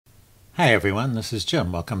Hi everyone, this is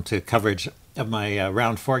Jim. Welcome to coverage of my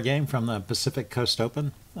round 4 game from the Pacific Coast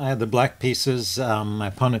Open. I had the black pieces. My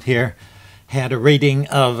opponent here had a rating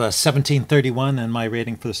of 1731 and my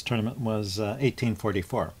rating for this tournament was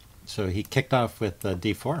 1844. So he kicked off with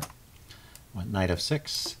d4, went knight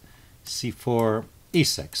f6, c4,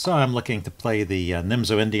 e6. So I'm looking to play the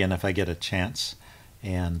Nimzo Indian if I get a chance,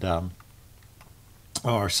 and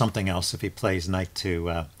or something else if he plays knight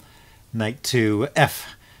to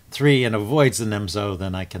f3 and avoids the Nimzo,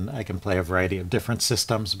 then I can play a variety of different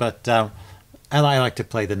systems. But I like to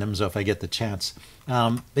play the Nimzo if I get the chance.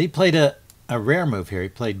 He played a rare move here. He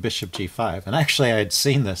played bishop g5, and actually I had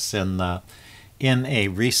seen this in a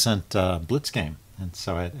recent blitz game, and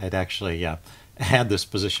so I'd actually had this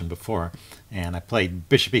position before. And I played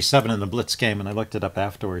bishop e7 in the blitz game, and I looked it up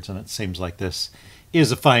afterwards, and it seems like this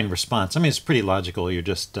is a fine response. I mean, it's pretty logical. You're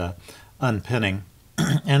just unpinning.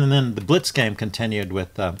 And then the blitz game continued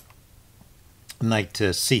with knight to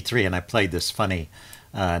c3, and I played this funny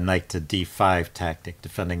knight to d5 tactic,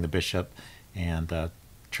 defending the bishop and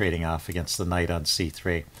trading off against the knight on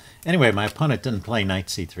c3. Anyway, my opponent didn't play knight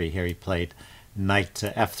c3 here. He played knight to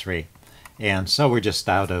f3. And so we're just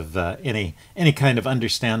out of any kind of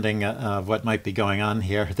understanding of what might be going on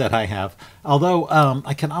here that I have. Although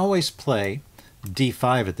I can always play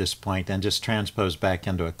d5 at this point and just transpose back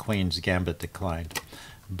into a queen's gambit declined.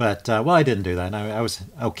 But, well, I didn't do that. I was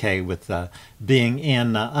okay with being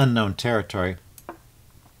in unknown territory.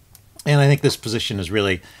 And I think this position is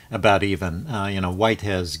really about even. White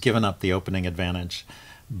has given up the opening advantage.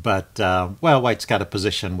 But, well, White's got a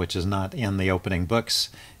position which is not in the opening books.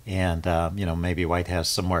 And, maybe White has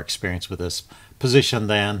some more experience with this position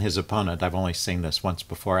than his opponent. I've only seen this once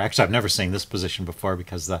before. Actually, I've never seen this position before,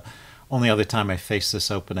 because the only other time I faced this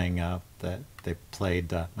opening, that they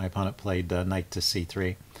played, my opponent played knight to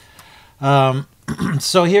c3.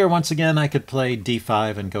 So here, once again, I could play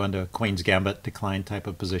d5 and go into a queen's gambit decline type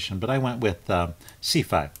of position, but I went with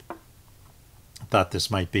c5. I thought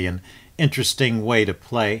this might be an interesting way to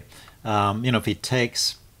play. If he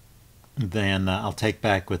takes, then I'll take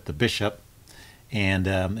back with the bishop, and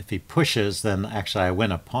if he pushes, then actually I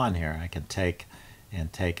win a pawn here. I can take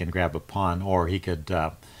and grab a pawn, or he could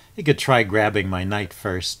try grabbing my knight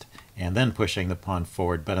first and then pushing the pawn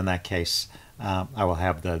forward, but in that case I will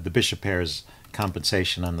have the bishop pair's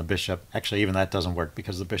compensation on the bishop. Actually, even that doesn't work,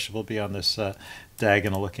 because the bishop will be on this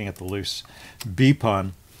diagonal looking at the loose b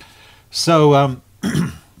pawn. So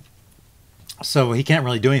so he can't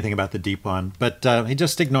really do anything about the d pawn, but he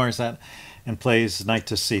just ignores that and plays knight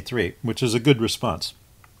to c3, which is a good response.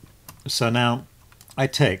 So now I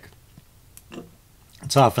take.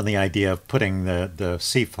 It's often the idea of putting the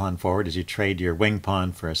c pawn forward as you trade your wing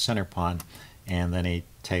pawn for a center pawn, and then he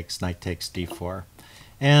takes, knight takes d4.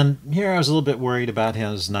 And here I was a little bit worried about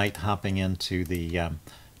his knight hopping into the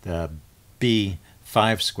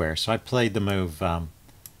b5 square, so I played the move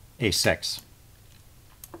a6.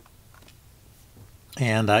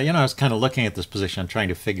 And I was kind of looking at this position, trying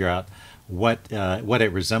to figure out what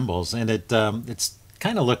it resembles, and it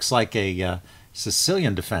kind of looks like a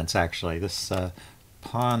Sicilian defense, actually. This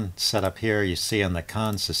pawn setup here you see in the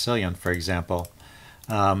Khan Sicilian, for example,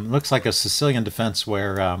 looks like a Sicilian defense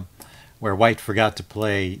where White forgot to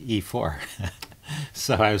play e4.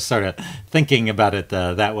 So I was sort of thinking about it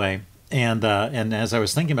that way, and as I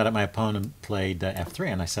was thinking about it, my opponent played f3,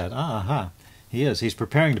 and I said, aha, he's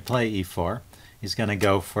preparing to play e4. He's going to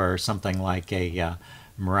go for something like a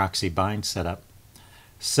Meraxi bind setup.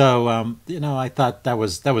 So I thought that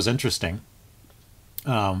was interesting.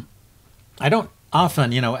 I don't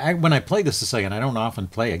often, when I play the Sicilian, I don't often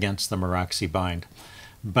play against the Meraxi bind.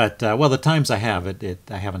 But, well, the times I have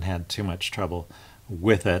I haven't had too much trouble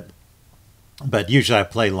with it. But usually I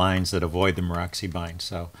play lines that avoid the Meraxi bind,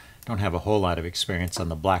 so I don't have a whole lot of experience on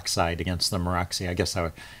the black side against the Meraxi. I guess I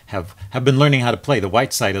would have been learning how to play the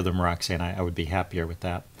white side of the Meraxi, and I would be happier with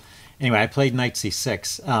that. Anyway, I played knight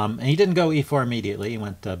c6, and he didn't go e4 immediately. He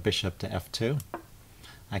went bishop to f2.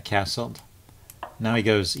 I castled. Now he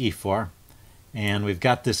goes e4. And we've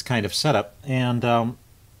got this kind of setup, and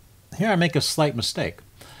here I make a slight mistake.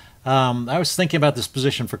 I was thinking about this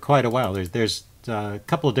position for quite a while. There's a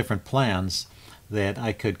couple of different plans that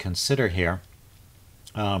I could consider here.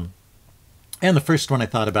 And the first one I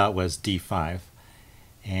thought about was d5.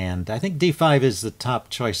 And I think d5 is the top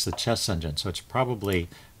choice of the chess engine, so it's probably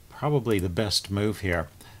the best move here.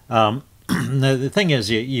 The thing is,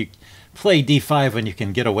 you play d5 when you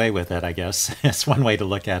can get away with it, I guess. That's one way to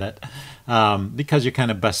look at it. Because you're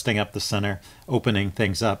kind of busting up the center, opening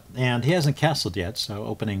things up. And he hasn't castled yet, so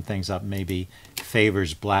opening things up maybe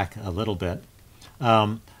favors black a little bit.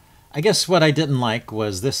 I guess what I didn't like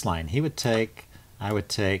was this line. He would take, I would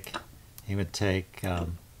take, he would take,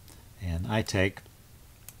 and I take.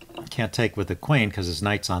 Can't take with the queen because his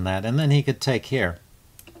knight's on that, and then he could take here.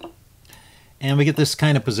 And we get this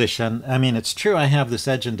kind of position. I mean, it's true I have this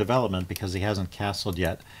edge in development because he hasn't castled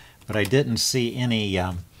yet, but I didn't see any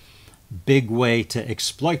big way to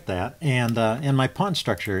exploit that, and my pawn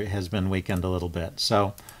structure has been weakened a little bit.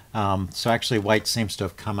 So, so actually white seems to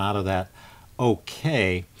have come out of that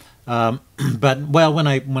okay. But well, when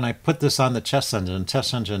I put this on the chess engine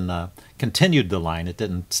continued the line. It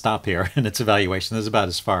didn't stop here in its evaluation. This is about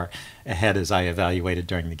as far ahead as I evaluated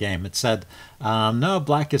during the game. It said, no,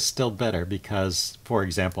 black is still better because, for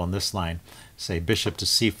example, in this line, say bishop to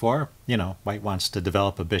c4, you know, white wants to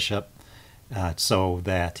develop a bishop so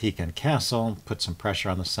that he can castle, put some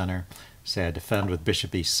pressure on the center. Say I defend with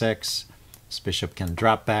bishop e6. This bishop can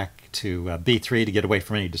drop back to b3 to get away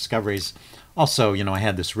from any discoveries. Also, you know, I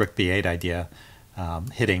had this rook b8 idea,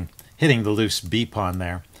 hitting the loose b pawn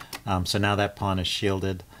there. So now that pawn is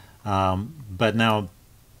shielded. But now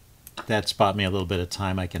that's bought me a little bit of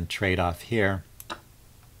time. I can trade off here,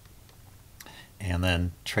 and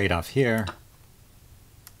then trade off here,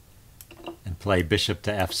 and play bishop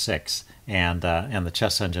to f6. And the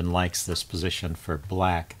chess engine likes this position for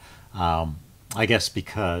black, I guess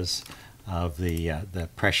because of the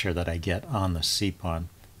pressure that I get on the c pawn.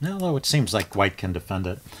 Although it seems like white can defend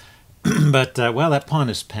it. But, well, that pawn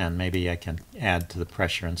is pinned. Maybe I can add to the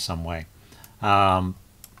pressure in some way.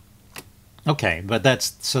 Okay, but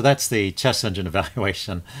that's the chess engine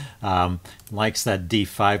evaluation. Likes that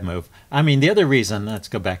d5 move. I mean, the other reason, let's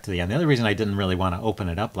go back to the end. The other reason I didn't really want to open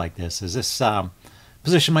it up like this is this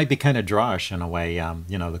position might be kind of drawish in a way.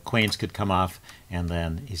 You know, the queens could come off, and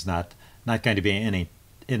then he's not going to be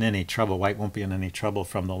in any trouble. White won't be in any trouble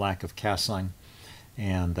from the lack of castling.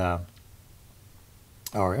 And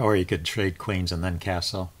or you could trade queens and then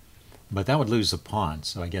castle, but that would lose a pawn.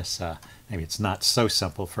 So I guess maybe it's not so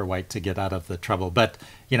simple for white to get out of the trouble. But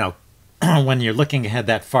you know, when you're looking ahead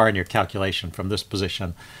that far in your calculation from this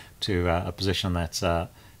position to a position that's what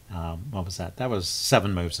was that? That was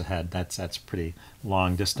 7 moves ahead. That's pretty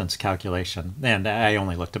long distance calculation, and I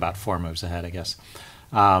only looked about 4 moves ahead, I guess.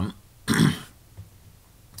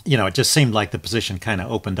 You know, it just seemed like the position kind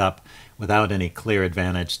of opened up without any clear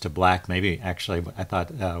advantage to black. Maybe actually I thought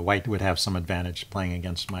white would have some advantage playing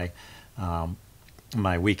against my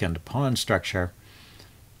my weakened pawn structure.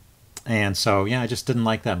 And so, yeah, I just didn't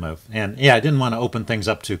like that move. And yeah, I didn't want to open things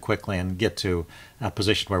up too quickly and get to a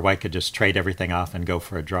position where white could just trade everything off and go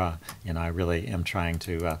for a draw. You know, I really am trying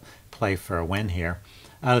to play for a win here.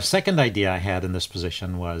 The second idea I had in this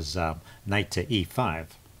position was knight to e5.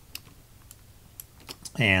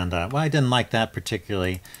 And, well, I didn't like that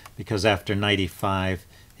particularly because after knight e5,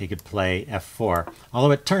 he could play f4.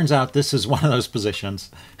 Although it turns out this is one of those positions.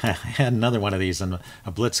 I had another one of these in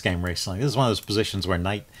a blitz game recently. This is one of those positions where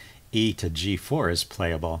knight e to g4 is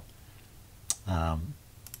playable.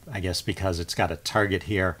 I guess because it's got a target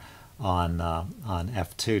here on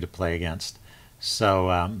f2 to play against.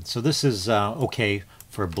 So, so this is okay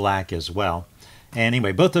for black as well.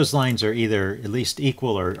 Anyway, both those lines are either at least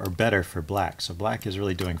equal or better for black. So black is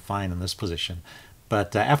really doing fine in this position.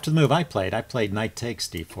 But after the move I played knight takes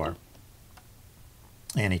d4.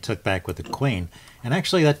 And he took back with the queen. And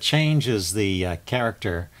actually that changes the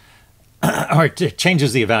character, or it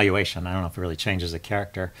changes the evaluation. I don't know if it really changes the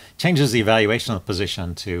character. Changes the evaluation of the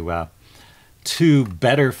position to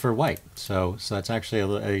better for white. So that's actually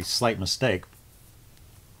a slight mistake.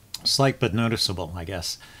 Slight but noticeable, I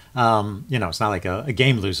guess. You know, it's not like a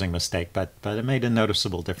game-losing mistake, but it made a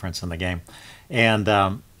noticeable difference in the game.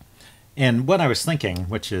 And what I was thinking,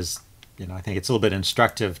 which is, you know, I think it's a little bit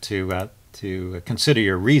instructive to consider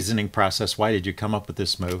your reasoning process. Why did you come up with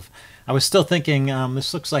this move? I was still thinking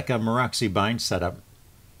this looks like a Moroxi bind setup,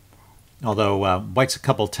 although white's a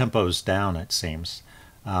couple tempos down, it seems.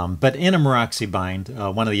 But in a Moroxi bind,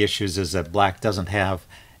 one of the issues is that black doesn't have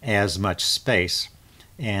as much space.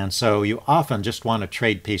 And so you often just want to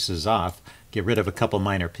trade pieces off, get rid of a couple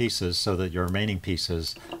minor pieces so that your remaining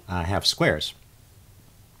pieces have squares.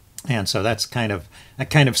 And so that's kind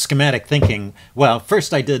of schematic thinking. Well,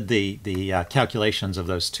 first I did the calculations of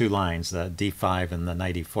those two lines, the d5 and the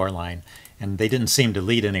knight e4 line, and they didn't seem to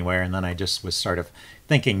lead anywhere. And then I just was sort of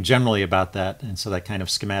thinking generally about that, and so that kind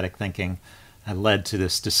of schematic thinking led to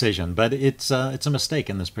this decision. But it's a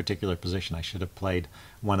mistake in this particular position. I should have played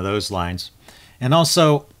one of those lines. And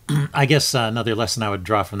also, I guess another lesson I would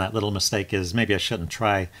draw from that little mistake is maybe I shouldn't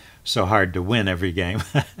try so hard to win every game.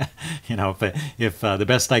 You know, if the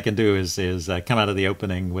best I can do is come out of the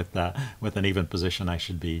opening with an even position, I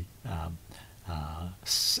should be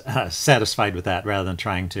satisfied with that rather than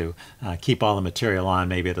trying to keep all the material on,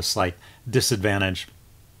 maybe at a slight disadvantage,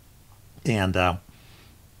 and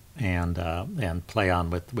play on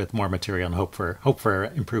with more material and hope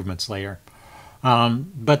for improvements later.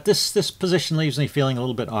 But this position leaves me feeling a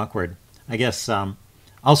little bit awkward. I guess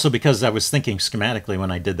also because I was thinking schematically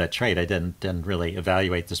when I did that trade. I didn't really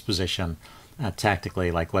evaluate this position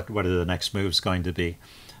tactically, like what are the next moves going to be.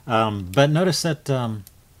 But notice that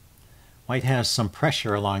White has some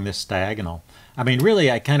pressure along this diagonal. I mean, really,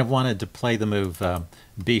 I kind of wanted to play the move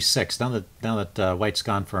b6. Now that White's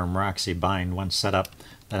gone for a Moroxi bind, one setup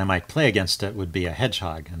that I might play against it would be a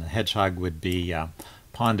hedgehog, and the hedgehog would be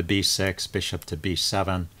pawn to b6, bishop to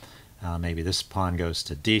b7. Maybe this pawn goes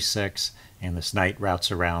to d6, and this knight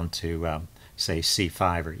routes around to, say,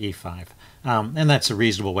 c5 or e5. And that's a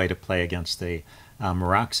reasonable way to play against the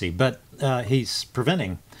Moroxi. But he's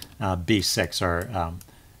preventing b6, or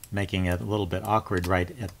making it a little bit awkward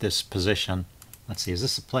right at this position. Let's see, is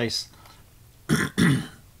this a place?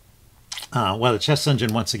 Well, the chess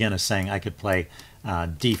engine once again is saying I could play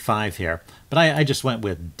d5 here, but I just went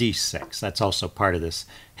with d6. That's also part of this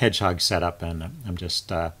hedgehog setup, and I'm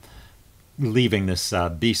just leaving this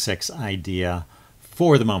b6 idea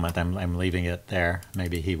for the moment. I'm leaving it there.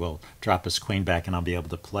 Maybe he will drop his queen back and I'll be able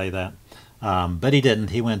to play that. But he didn't.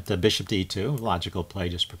 He went bishop to e2, logical play,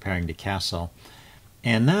 just preparing to castle.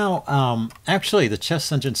 And now, actually, the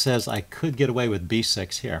chess engine says I could get away with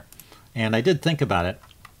b6 here. And I did think about it.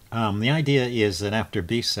 The idea is that after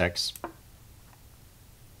b6,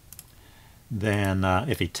 then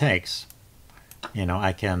if he takes,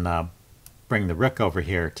 I can bring the rook over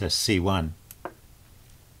here to c1.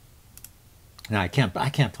 No, I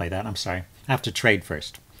can't play that. I'm sorry. I have to trade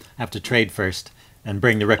first. I have to trade first and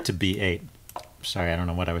bring the rook to b8. Sorry, I don't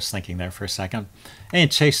know what I was thinking there for a second.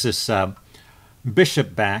 And chase this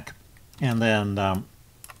bishop back, and then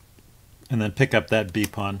pick up that b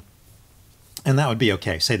pawn, and that would be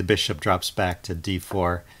okay. Say the bishop drops back to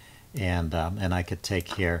d4, and I could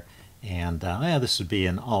take here, and yeah, this would be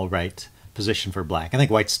an all right position for black. I think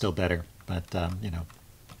white's still better, but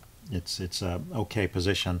it's a okay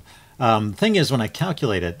position. The thing is, when I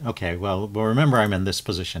calculate it, okay, well, remember I'm in this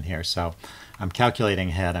position here, so I'm calculating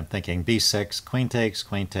ahead. I'm thinking b6, queen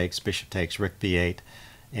takes, bishop takes, rook b8,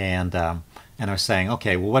 and I was saying,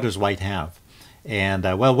 okay, well, what does white have? And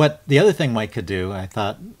well, what the other thing white could do, I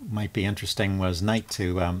thought might be interesting, was knight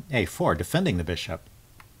to a4, defending the bishop.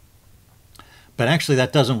 But actually,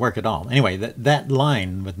 that doesn't work at all. Anyway, that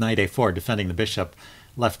line with knight a4 defending the bishop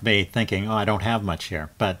left me thinking, oh, I don't have much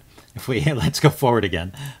here. But if we let's go forward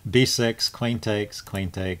again, b6, queen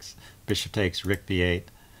takes, bishop takes, rook b8,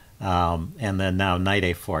 and then now knight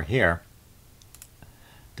a4 here,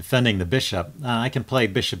 defending the bishop. I can play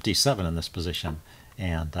bishop d7 in this position,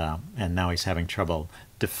 and now he's having trouble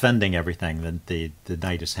defending everything. The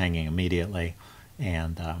knight is hanging immediately,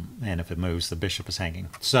 and if it moves, the bishop is hanging.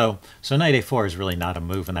 So knight a4 is really not a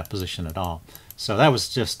move in that position at all. So that was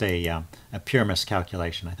just a pure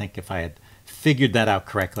miscalculation. I think if I had figured that out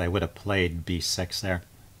correctly, I would have played b6 there.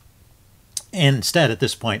 And instead, at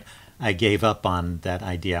this point, I gave up on that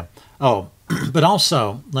idea. Oh, but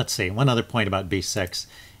also, let's see, one other point about b6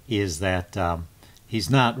 is that he's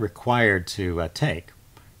not required to take.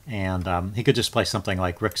 And he could just play something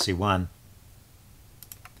like rook c1.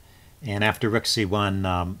 And after rook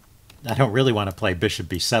c1, I don't really want to play bishop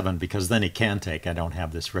b7 because then he can take. I don't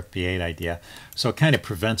have this rook b8 idea. So it kind of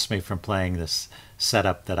prevents me from playing this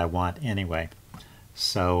setup that I want anyway.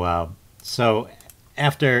 So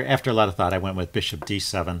after a lot of thought, I went with bishop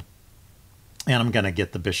d7. And I'm going to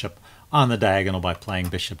get the bishop on the diagonal by playing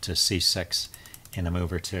bishop to c6 in a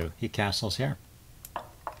move or two. He castles here.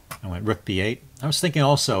 I went rook b8. I was thinking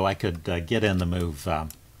also I could get in the move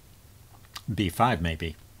b5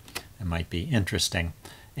 maybe. It might be interesting.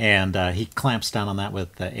 And he clamps down on that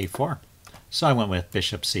with a4. So I went with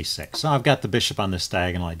bishop c6. So I've got the bishop on this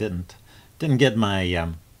diagonal. I didn't get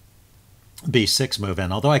my b6 move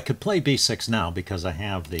in, although I could play b6 now because I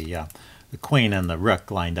have the queen and the rook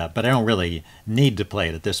lined up, but I don't really need to play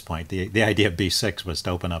it at this point. The idea of b6 was to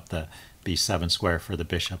open up the b7 square for the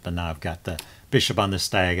bishop, and now I've got the bishop on this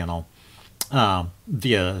diagonal via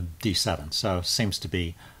d7, so seems to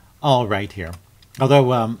be all right here.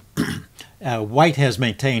 Although white has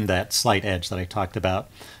maintained that slight edge that I talked about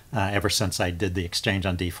ever since I did the exchange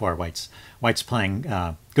on d4. White's playing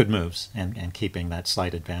good moves and keeping that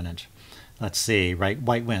slight advantage. Let's see, right?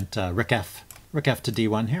 White went rook f to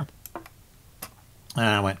d1 here.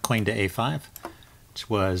 I went queen to a5, which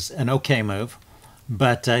was an okay move.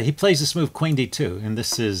 But he plays this move queen d2, and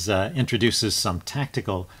this is introduces some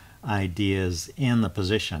tactical ideas in the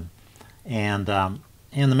position. And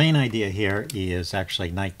the main idea here is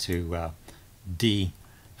actually knight to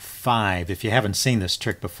d5. If you haven't seen this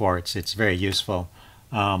trick before, it's very useful.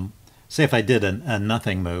 Say if I did a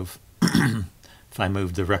nothing move, if I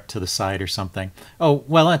moved the rook to the side or something. Oh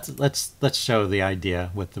well, let's show the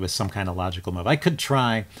idea with some kind of logical move. I could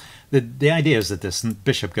try. The idea is that this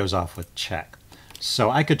bishop goes off with check.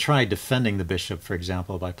 So I could try defending the bishop, for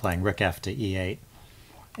example, by playing rook f to e8,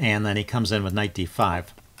 and then he comes in with knight d5.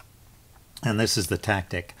 And this is the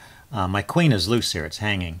tactic. My queen is loose here; it's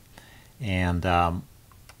hanging, and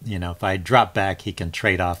you know, if I drop back, he can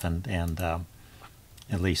trade off and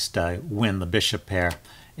at least win the bishop pair.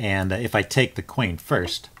 And if I take the queen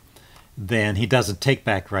first, then he doesn't take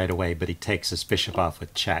back right away, but he takes his bishop off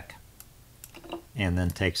with check, and then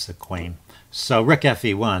takes the queen. So rook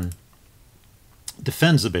fe1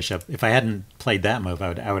 defends the bishop. If I hadn't played that move,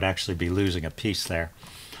 I would actually be losing a piece there.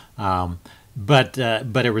 But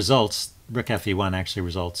it results. Rook fe1 actually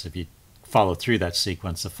results, if you follow through that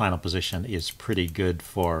sequence, the final position is pretty good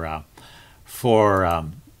for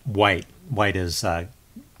white. White has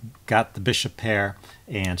got the bishop pair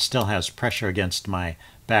and still has pressure against my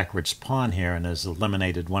backwards pawn here, and has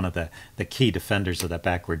eliminated one of the key defenders of that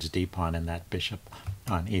backwards d pawn in that bishop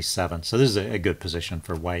on e7. So this is a good position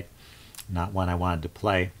for white, not one I wanted to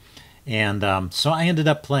play. And so I ended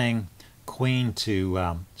up playing queen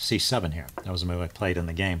to c7 here. That was a move I played in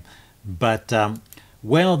the game. But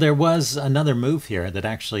well, there was another move here that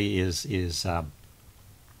actually is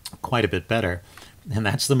quite a bit better, and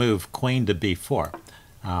that's the move queen to b4.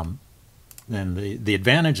 And the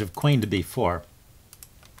advantage of queen to b4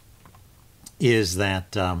 is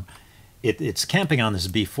that it's camping on this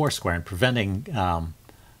b4 square and preventing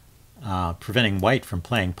white from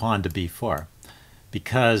playing pawn to b4.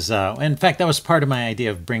 Because, in fact, that was part of my idea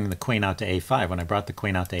of bringing the queen out to a5. When I brought the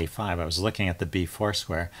queen out to a5, I was looking at the b4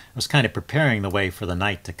 square. I was kind of preparing the way for the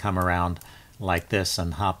knight to come around like this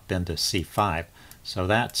and hop into c5. So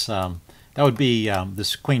that's that would be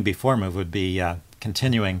this queen b4 move would be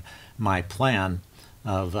continuing my plan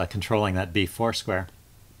of controlling that b4 square.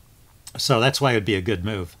 So that's why it would be a good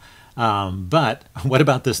move. But what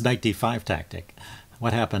about this knight d5 tactic?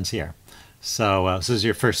 What happens here? So this is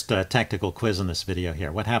your first tactical quiz in this video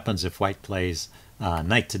here. What happens if white plays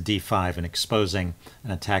knight to d5 and exposing an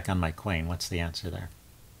attack on my queen? What's the answer there?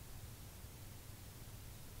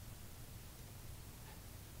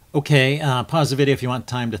 Okay, pause the video if you want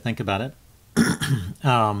time to think about it.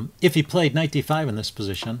 If he played knight d5 in this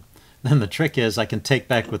position, then the trick is I can take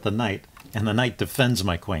back with the knight, and the knight defends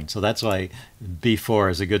my queen. So that's why b4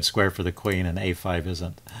 is a good square for the queen and a5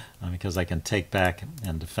 isn't, because I can take back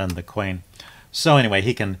and defend the queen. So anyway,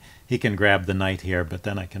 he can grab the knight here, but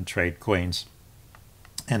then I can trade queens.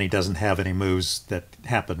 And he doesn't have any moves that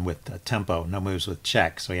happen with tempo, no moves with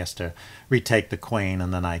check, so he has to retake the queen,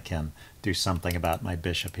 and then I can do something about my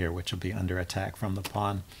bishop here, which will be under attack from the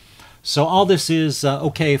pawn. So all this is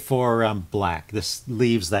okay for black. This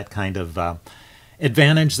leaves that kind of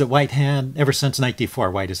advantage that white had. Ever since knight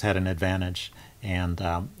d4, white has had an advantage, and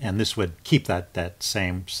this would keep that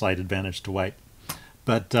same slight advantage to white.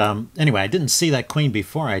 But anyway, I didn't see that queen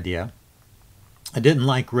b4 idea. I didn't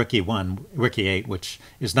like rook e1, rook e8, which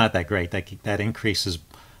is not that great. That increases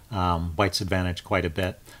white's advantage quite a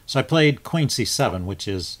bit. So I played queen c7, which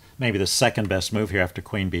is maybe the second best move here after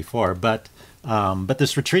queen b4. But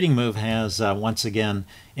this retreating move has once again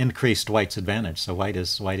increased white's advantage. So white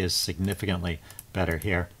is significantly better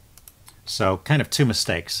here. So kind of two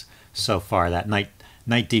mistakes so far. That knight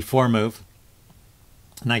d4 move,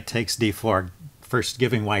 knight takes d4, first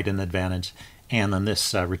giving white an advantage, and then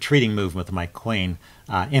this retreating move with my queen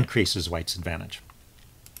increases white's advantage.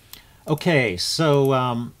 Okay, so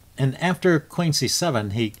and after queen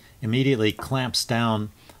c7, he immediately clamps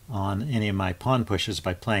down on any of my pawn pushes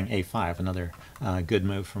by playing a5, another good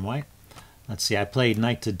move from white. Let's see, I played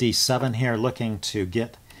knight to d7 here, looking to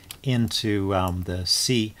get into the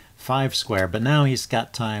c5 square, but now he's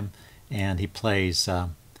got time and he plays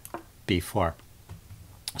b4.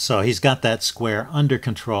 So he's got that square under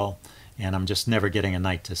control, and I'm just never getting a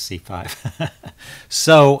knight to c5.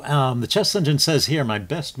 So the chess engine says here my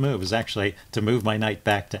best move is actually to move my knight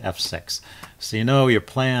back to f6. So you know your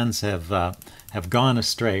plans have gone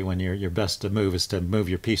astray when your best move is to move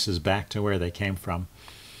your pieces back to where they came from.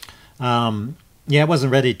 Yeah, I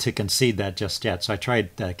wasn't ready to concede that just yet, so I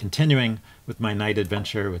tried continuing with my knight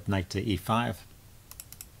adventure with knight to e5.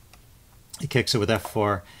 He kicks it with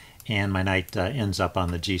f4, and my knight ends up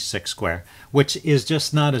on the g6 square, which is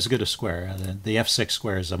just not as good a square. The f6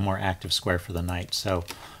 square is a more active square for the knight. So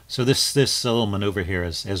this little maneuver here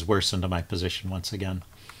has worsened my position once again.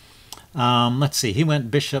 Let's see. He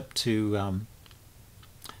went bishop to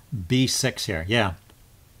b6 here. Yeah,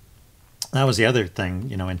 that was the other thing,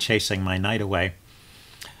 you know, in chasing my knight away.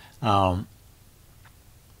 Well,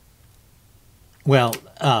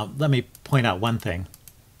 let me point out one thing.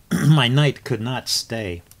 My knight could not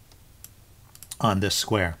stay on this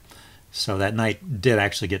square, so that knight did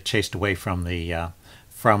actually get chased away from the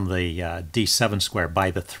d7 square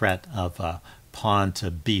by the threat of pawn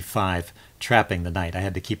to b5 trapping the knight. I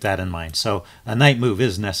had to keep that in mind. So a knight move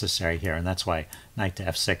is necessary here, and that's why knight to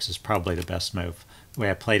f6 is probably the best move. The way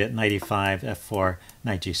I played it, knight e5, f4,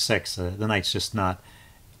 knight g6, the knight's just not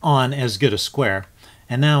on as good a square.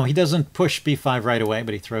 And now he doesn't push b5 right away,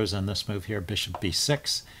 but he throws in this move here, bishop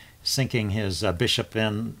b6, sinking his bishop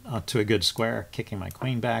in to a good square, kicking my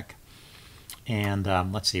queen back. And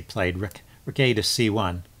let's see, he played rook a to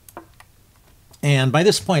c1. And by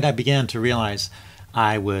this point, I began to realize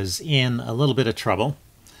I was in a little bit of trouble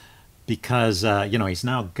because, you know, he's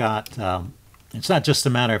now got, it's not just a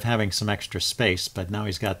matter of having some extra space, but now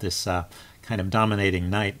he's got this kind of dominating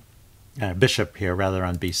knight, bishop here, rather,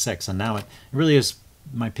 on b6. And now it really is,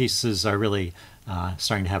 my pieces are really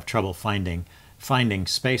starting to have trouble finding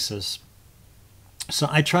spaces. So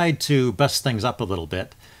I tried to bust things up a little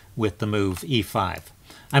bit with the move e5.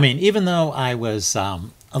 I mean, even though I was a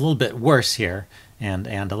little bit worse here and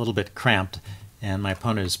a little bit cramped, and my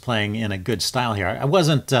opponent is playing in a good style here, I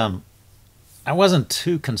wasn't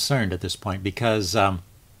too concerned at this point because, well,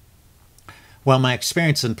 my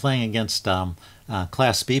experience in playing against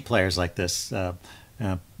Class B players like this,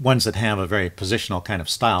 ones that have a very positional kind of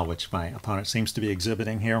style, which my opponent seems to be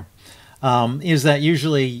exhibiting here, is that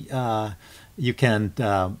usually you can,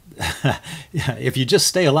 if you just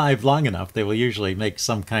stay alive long enough, they will usually make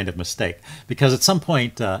some kind of mistake. Because at some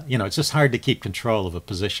point, you know, it's just hard to keep control of a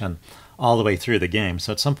position all the way through the game.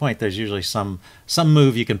 So at some point, there's usually some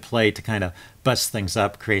move you can play to kind of bust things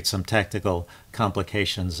up, create some tactical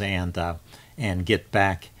complications, and get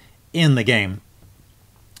back in the game.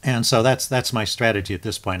 And so that's my strategy at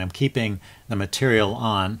this point. I'm keeping the material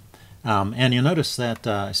on, and you'll notice that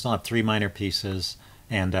I still have 3 minor pieces,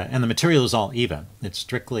 and the material is all even. It's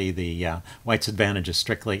strictly the white's advantage is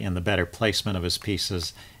strictly in the better placement of his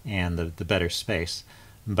pieces and the better space.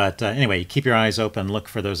 But anyway, you keep your eyes open, look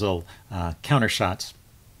for those little counter shots,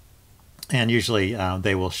 and usually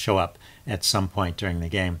they will show up at some point during the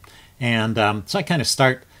game. And so I kind of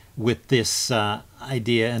start with this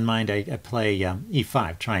idea in mind. I play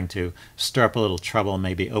e5, trying to stir up a little trouble,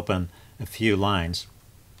 maybe open a few lines.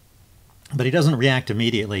 But he doesn't react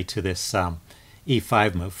immediately to this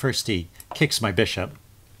e5 move. First he kicks my bishop,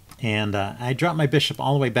 and I drop my bishop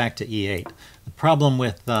all the way back to e8. The problem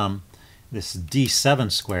with this d7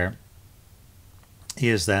 square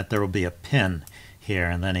is that there will be a pin here,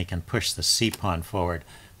 and then he can push the c-pawn forward.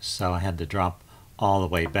 So I had to drop all the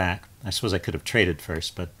way back. I suppose I could have traded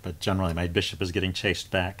first, but generally my bishop is getting chased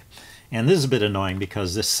back. And this is a bit annoying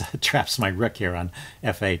because this traps my rook here on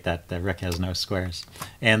f8. That the rook has no squares.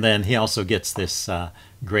 And then he also gets this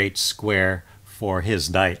great square for his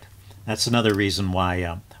knight. That's another reason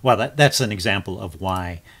why, well, that's an example of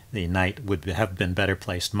why the knight would have been better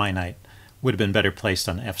placed. My knight would have been better placed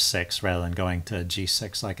on f6 rather than going to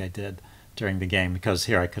g6 like I did during the game, because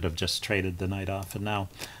here I could have just traded the knight off, and now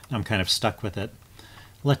I'm kind of stuck with it.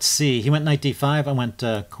 Let's see, he went knight d5, I went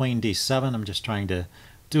queen d7. I'm just trying to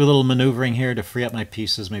do a little maneuvering here to free up my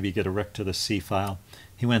pieces, maybe get a rook to the c file.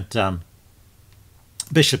 He went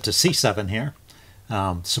bishop to c7 here,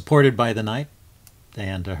 supported by the knight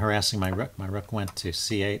and harassing my rook. My rook went to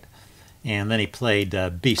c8, and then he played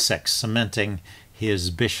b6, cementing his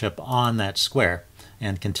bishop on that square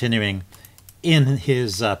and continuing in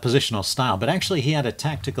his positional style. But actually he had a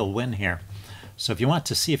tactical win here. So if you want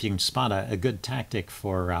to see if you can spot a good tactic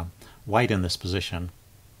for white in this position,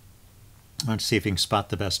 I want to see if you can spot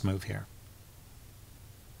the best move here.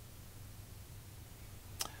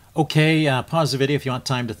 Okay, pause the video if you want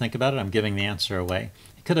time to think about it. I'm giving the answer away.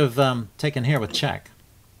 You could have taken here with check.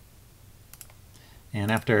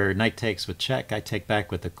 And after knight takes with check, I take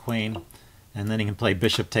back with the queen, and then he can play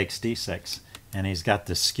bishop takes d6. And he's got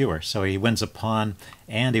this skewer, so he wins a pawn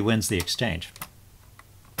and he wins the exchange.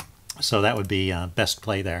 So that would be best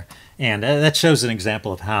play there. And that shows an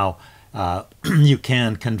example of how you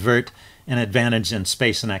can convert an advantage in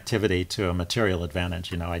space and activity to a material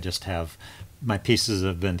advantage. You know, I just have, my pieces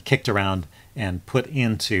have been kicked around and put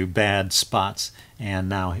into bad spots, and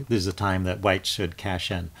now this is the time that white should cash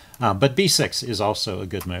in. But b6 is also a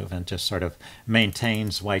good move and just sort of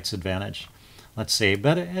maintains white's advantage. Let's see,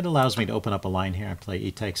 but it allows me to open up a line here. I play e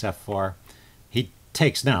takes f4. He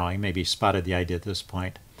takes now. He maybe spotted the idea at this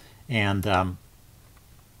point. And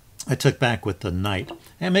I took back with the knight.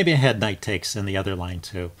 And maybe I had knight takes in the other line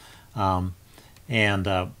too. Um, and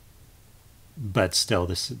But still,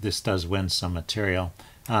 this does win some material.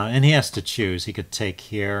 And he has to choose. He could take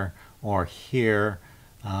here or here.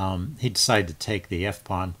 He decided to take the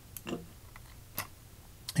f-pawn.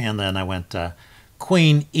 And then I went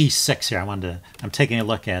queen e6 here. I'm taking a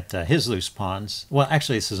look at his loose pawns. Well,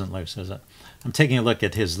 actually, this isn't loose, is it? I'm taking a look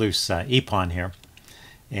at his loose e-pawn here.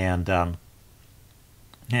 And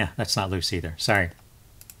yeah, that's not loose either. Sorry.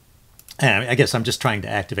 I guess I'm just trying to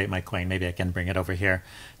activate my queen. Maybe I can bring it over here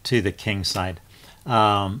to the king side.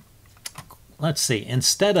 Let's see.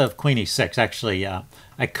 Instead of queen e6, actually,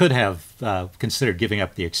 I could have considered giving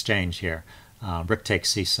up the exchange here. Rook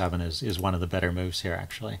takes c7 is one of the better moves here,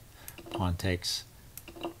 actually. Pawn takes.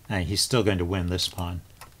 He's still going to win this pawn.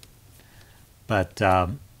 But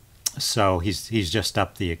so he's just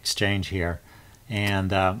up the exchange here.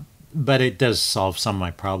 And but it does solve some of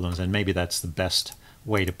my problems, and maybe that's the best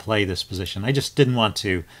way to play this position. I just didn't want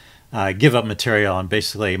to give up material, and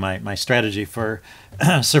basically my strategy for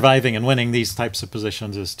surviving and winning these types of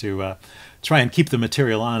positions is to try and keep the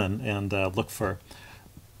material on and look for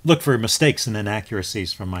mistakes and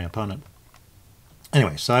inaccuracies from my opponent.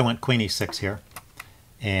 Anyway, so I went queen e6 here,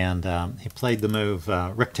 and he played the move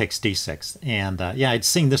rook takes d6, and yeah, I'd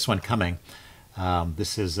seen this one coming.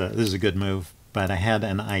 This is a good move, but I had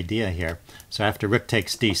an idea here. So after rook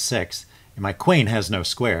takes d6, my queen has no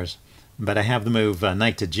squares, but I have the move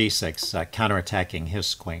knight to g6, counterattacking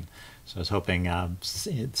his queen. So I was hoping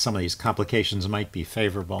some of these complications might be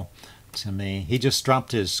favorable to me. He just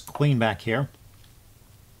dropped his queen back here,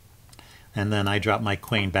 and then I dropped my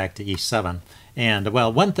queen back to e7. And,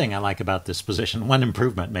 well, one thing I like about this position, one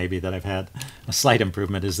improvement maybe that I've had, a slight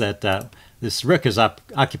improvement, is that this rook is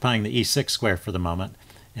occupying the e6 square for the moment,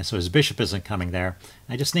 and so his bishop isn't coming there.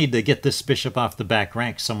 I just need to get this bishop off the back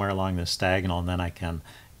rank somewhere along this diagonal, and then I can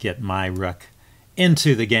get my rook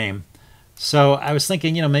into the game. So I was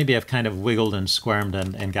thinking, maybe I've kind of wiggled and squirmed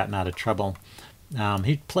and gotten out of trouble.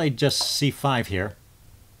 He played just c5 here,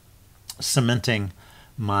 cementing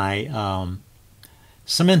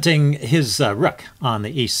his rook on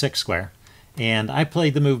the e6 square, and I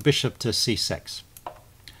played the move bishop to c6.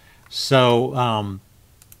 So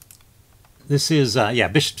this is, yeah,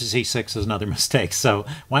 bishop to c6 is another mistake. So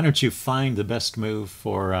why don't you find the best move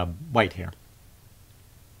for white here?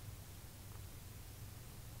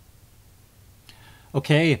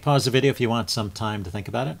 Okay, pause the video if you want some time to think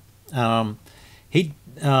about it. He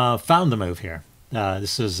found the move here.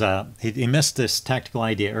 This is he missed this tactical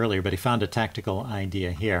idea earlier, but he found a tactical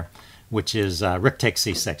idea here, which is rook takes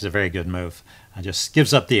c6, a very good move. Just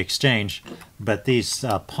gives up the exchange, but these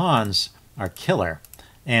pawns are killer.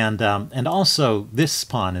 And also this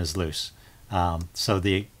pawn is loose. So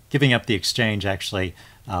the giving up the exchange actually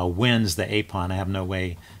wins the a pawn. I have no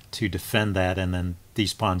way to defend that, and then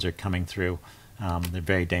these pawns are coming through. They're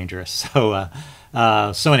very dangerous. So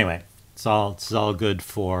so anyway, it's all good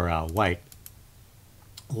for white.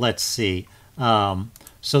 Let's see.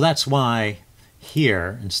 So that's why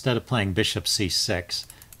here, instead of playing bishop c6, this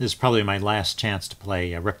is probably my last chance to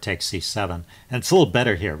play rook takes c7. And it's a little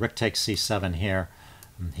better here. Rook takes c7 here.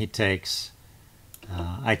 He takes,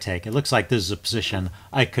 I take. It looks like this is a position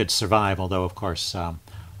I could survive, although, of course,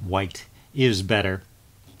 white is better.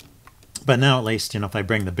 But now, at least, if I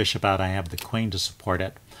bring the bishop out, I have the queen to support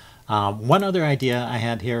it. One other idea I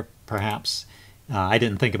had here, perhaps, I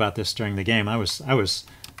didn't think about this during the game. I was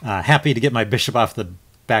happy to get my bishop off the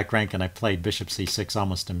back rank, and I played bishop c6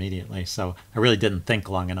 almost immediately. So I really didn't think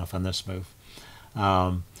long enough on this move.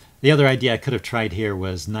 The other idea I could have tried here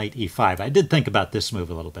was knight e5. I did think about this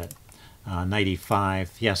move a little bit. Knight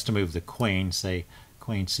e5, he has to move the queen, say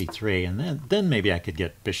queen c3, and then maybe I could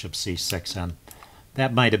get bishop c6, and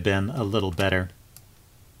that might have been a little better.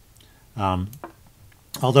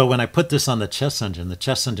 Although when I put this on the chess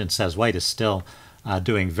engine says white is still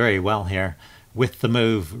doing very well here with the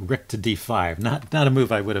move rook to d5. Not a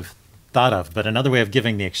move I would have thought of, but another way of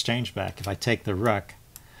giving the exchange back. If I take the rook,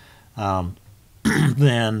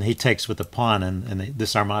 then he takes with the pawn, and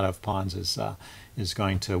this armada of pawns is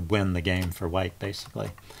going to win the game for white,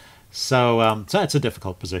 basically. So that's a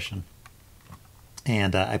difficult position.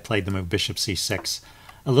 And I played the move bishop c6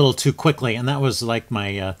 a little too quickly, and that was like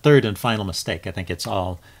my third and final mistake. I think it's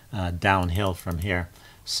all downhill from here.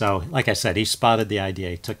 So, like I said, he spotted the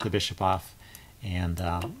idea. He took the bishop off, and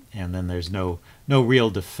then there's no real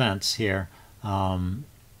defense here.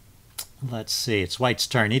 Let's see, it's white's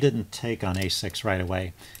turn. He didn't take on a6 right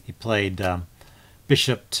away. He played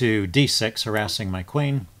bishop to d6, harassing my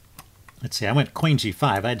queen. Let's see, I went queen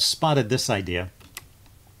g5. I'd spotted this idea.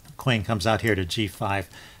 Queen comes out here to g5.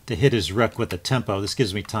 to hit his rook with a tempo. This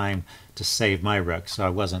gives me time to save my rook, so I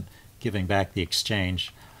wasn't giving back the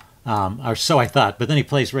exchange. Or so I thought, but then he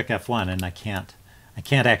plays rook f1, and I can't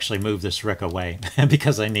actually move this rook away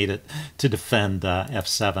because I need it to defend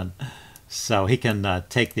f7. So he can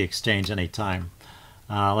take the exchange anytime.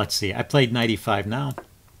 Let's see, I played knight e5 now,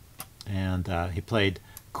 and he played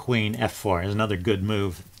queen f4. Is another good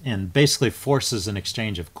move, and basically forces an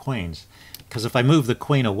exchange of queens. Because if I move the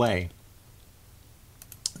queen away,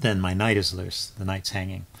 then my knight is loose. The knight's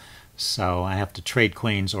hanging. So I have to trade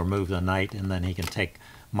queens or move the knight, and then he can take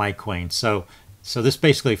my queen. So this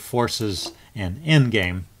basically forces an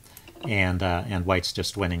endgame, and white's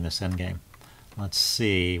just winning this endgame. Let's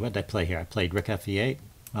see, what did I play here? I played rook fe8.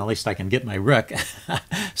 Well, at least I can get my rook.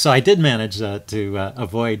 So I did manage to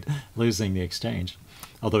avoid losing the exchange,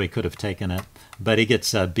 although he could have taken it. But he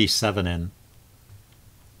gets b7 in.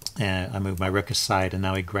 And I move my rook aside, and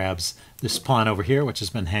now he grabs this pawn over here, which has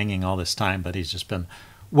been hanging all this time, but he's just been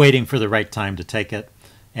waiting for the right time to take it.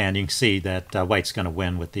 And you can see that white's going to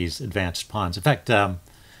win with these advanced pawns. In fact,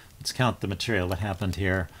 let's count the material. What happened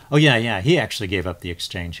here? Oh, yeah, he actually gave up the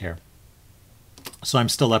exchange here. So I'm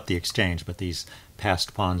still up the exchange, but these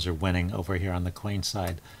passed pawns are winning over here on the queen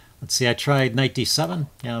side. Let's see, I tried knight d7,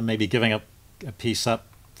 maybe giving up a piece up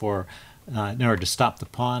for in order to stop the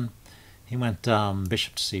pawn. He went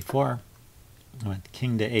bishop to c4. I went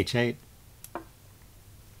king to h8.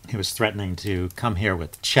 He was threatening to come here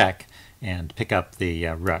with check and pick up the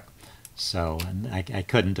rook. So I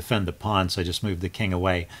couldn't defend the pawn, so I just moved the king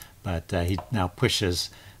away. But he now pushes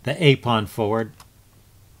the a pawn forward.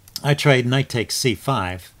 I tried knight takes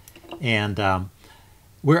c5, and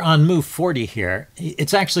we're on move 40 here.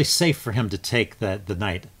 It's actually safe for him to take the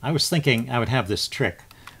knight. I was thinking I would have this trick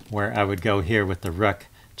where I would go here with the rook,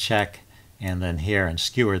 check, and then here and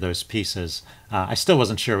skewer those pieces. I still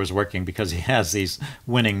wasn't sure it was working because he has these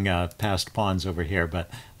winning passed pawns over here,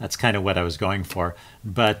 but that's kind of what I was going for.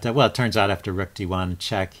 But, well, it turns out after rook d1,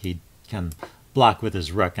 check, he can block with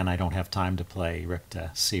his rook, and I don't have time to play rook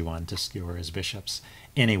to c1 to skewer his bishops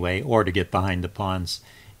anyway, or to get behind the pawns.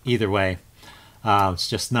 Either way, it's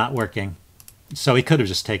just not working. So he could have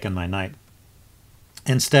just taken my knight.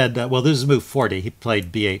 Instead, well, this is move 40. He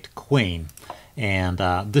played b8 queen, and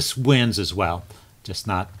this wins as well. Just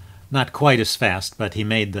not quite as fast, but he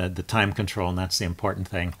made the time control, and that's the important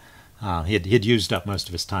thing. He had used up most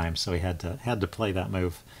of his time, so he had to play that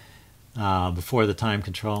move before the time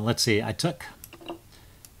control. Let's see, I took.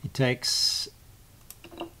 He takes.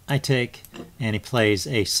 I take, and he plays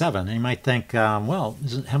a7. And you might think, well,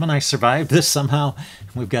 haven't I survived this somehow?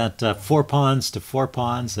 We've got 4 pawns to 4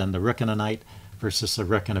 pawns, and a rook and a knight versus a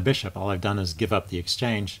rook and a bishop. All I've done is give up the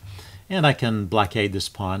exchange, and I can blockade this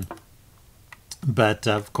pawn. But,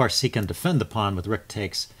 of course, he can defend the pawn with rook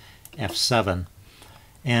takes f7.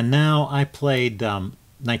 And now I played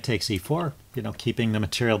knight takes e4, keeping the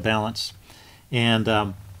material balance.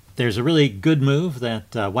 And there's a really good move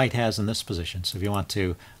that white has in this position. So if you want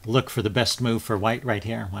to look for the best move for white right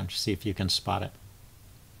here, why don't you see if you can spot it.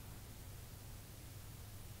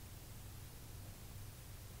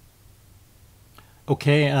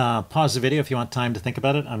 Okay, pause the video if you want time to think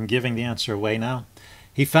about it. I'm giving the answer away now.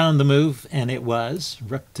 He found the move, and it was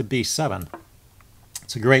rook to b7.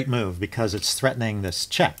 It's a great move because it's threatening this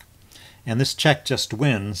check. And this check just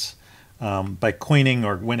wins by queening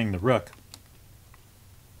or winning the rook.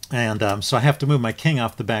 And so I have to move my king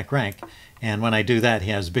off the back rank. And when I do that,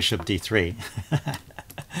 he has bishop d3,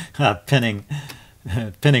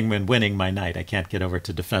 pinning when winning my knight. I can't get over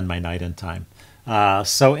to defend my knight in time.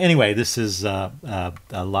 So anyway, this is a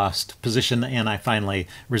lost position, and I finally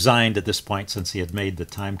resigned at this point since he had made the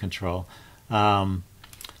time control.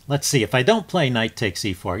 Let's see, if I don't play knight takes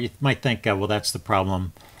e4, you might think, well, that's the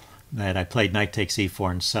problem, that I played knight takes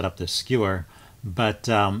e4 and set up this skewer. But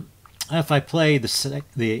if I play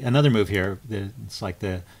another move here, it's like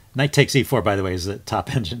the knight takes e4, by the way, is the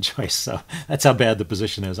top engine choice, so that's how bad the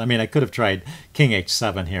position is. I mean, I could have tried king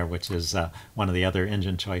h7 here, which is one of the other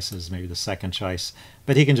engine choices, maybe the second choice.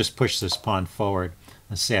 But he can just push this pawn forward.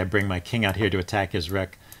 Let's say I bring my king out here to attack his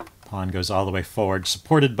rook. Pawn goes all the way forward,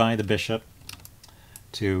 supported by the bishop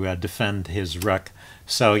to defend his rook.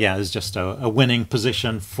 So yeah, it's just a winning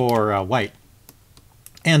position for white.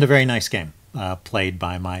 And a very nice game played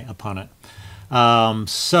by my opponent.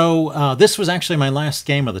 This was actually my last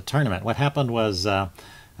game of the tournament. What happened was after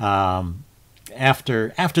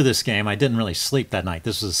this game, I didn't really sleep that night.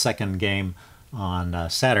 This was the second game on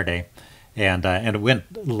Saturday, and it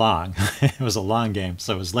went long. It was a long game,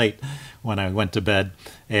 so it was late when I went to bed,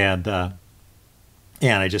 and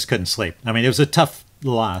I just couldn't sleep. I mean, it was a tough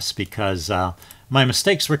loss because my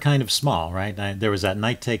mistakes were kind of small, right? There was that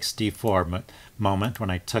knight takes d4 moment when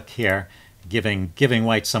I took here, giving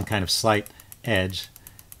white some kind of slight edge.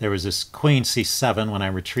 There was this queen c7 when I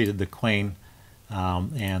retreated the queen,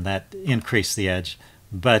 and that increased the edge.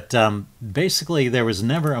 But basically, there was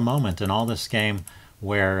never a moment in all this game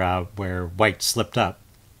where white slipped up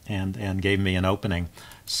and gave me an opening.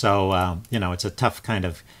 So you know, it's a tough kind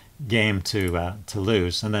of game to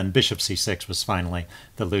lose. And then bishop c6 was finally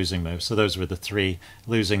the losing move. So those were the three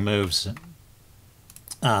losing moves.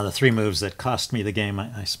 The three moves that cost me the game,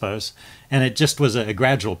 I suppose. And it just was a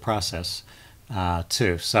gradual process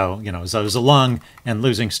too. So you know, it was a long and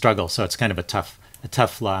losing struggle. So it's kind of a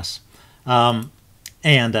tough loss.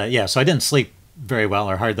 Yeah, so I didn't sleep very well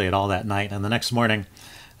or hardly at all that night. And the next morning,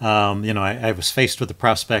 you know, I was faced with the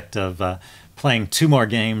prospect of playing 2 more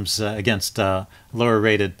games against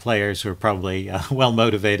lower-rated players who were probably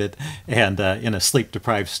well-motivated and in a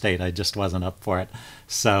sleep-deprived state. I just wasn't up for it.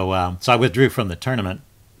 So, so I withdrew from the tournament,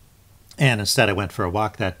 and instead I went for a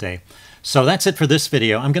walk that day. So that's it for this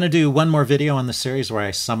video. I'm going to do one more video on the series where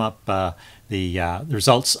I sum up the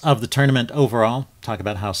results of the tournament overall, talk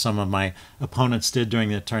about how some of my opponents did during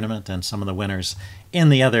the tournament and some of the winners in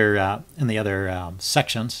the other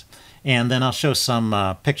sections. And then I'll show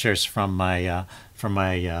some pictures from my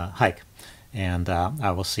hike. And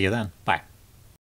I will see you then. Bye.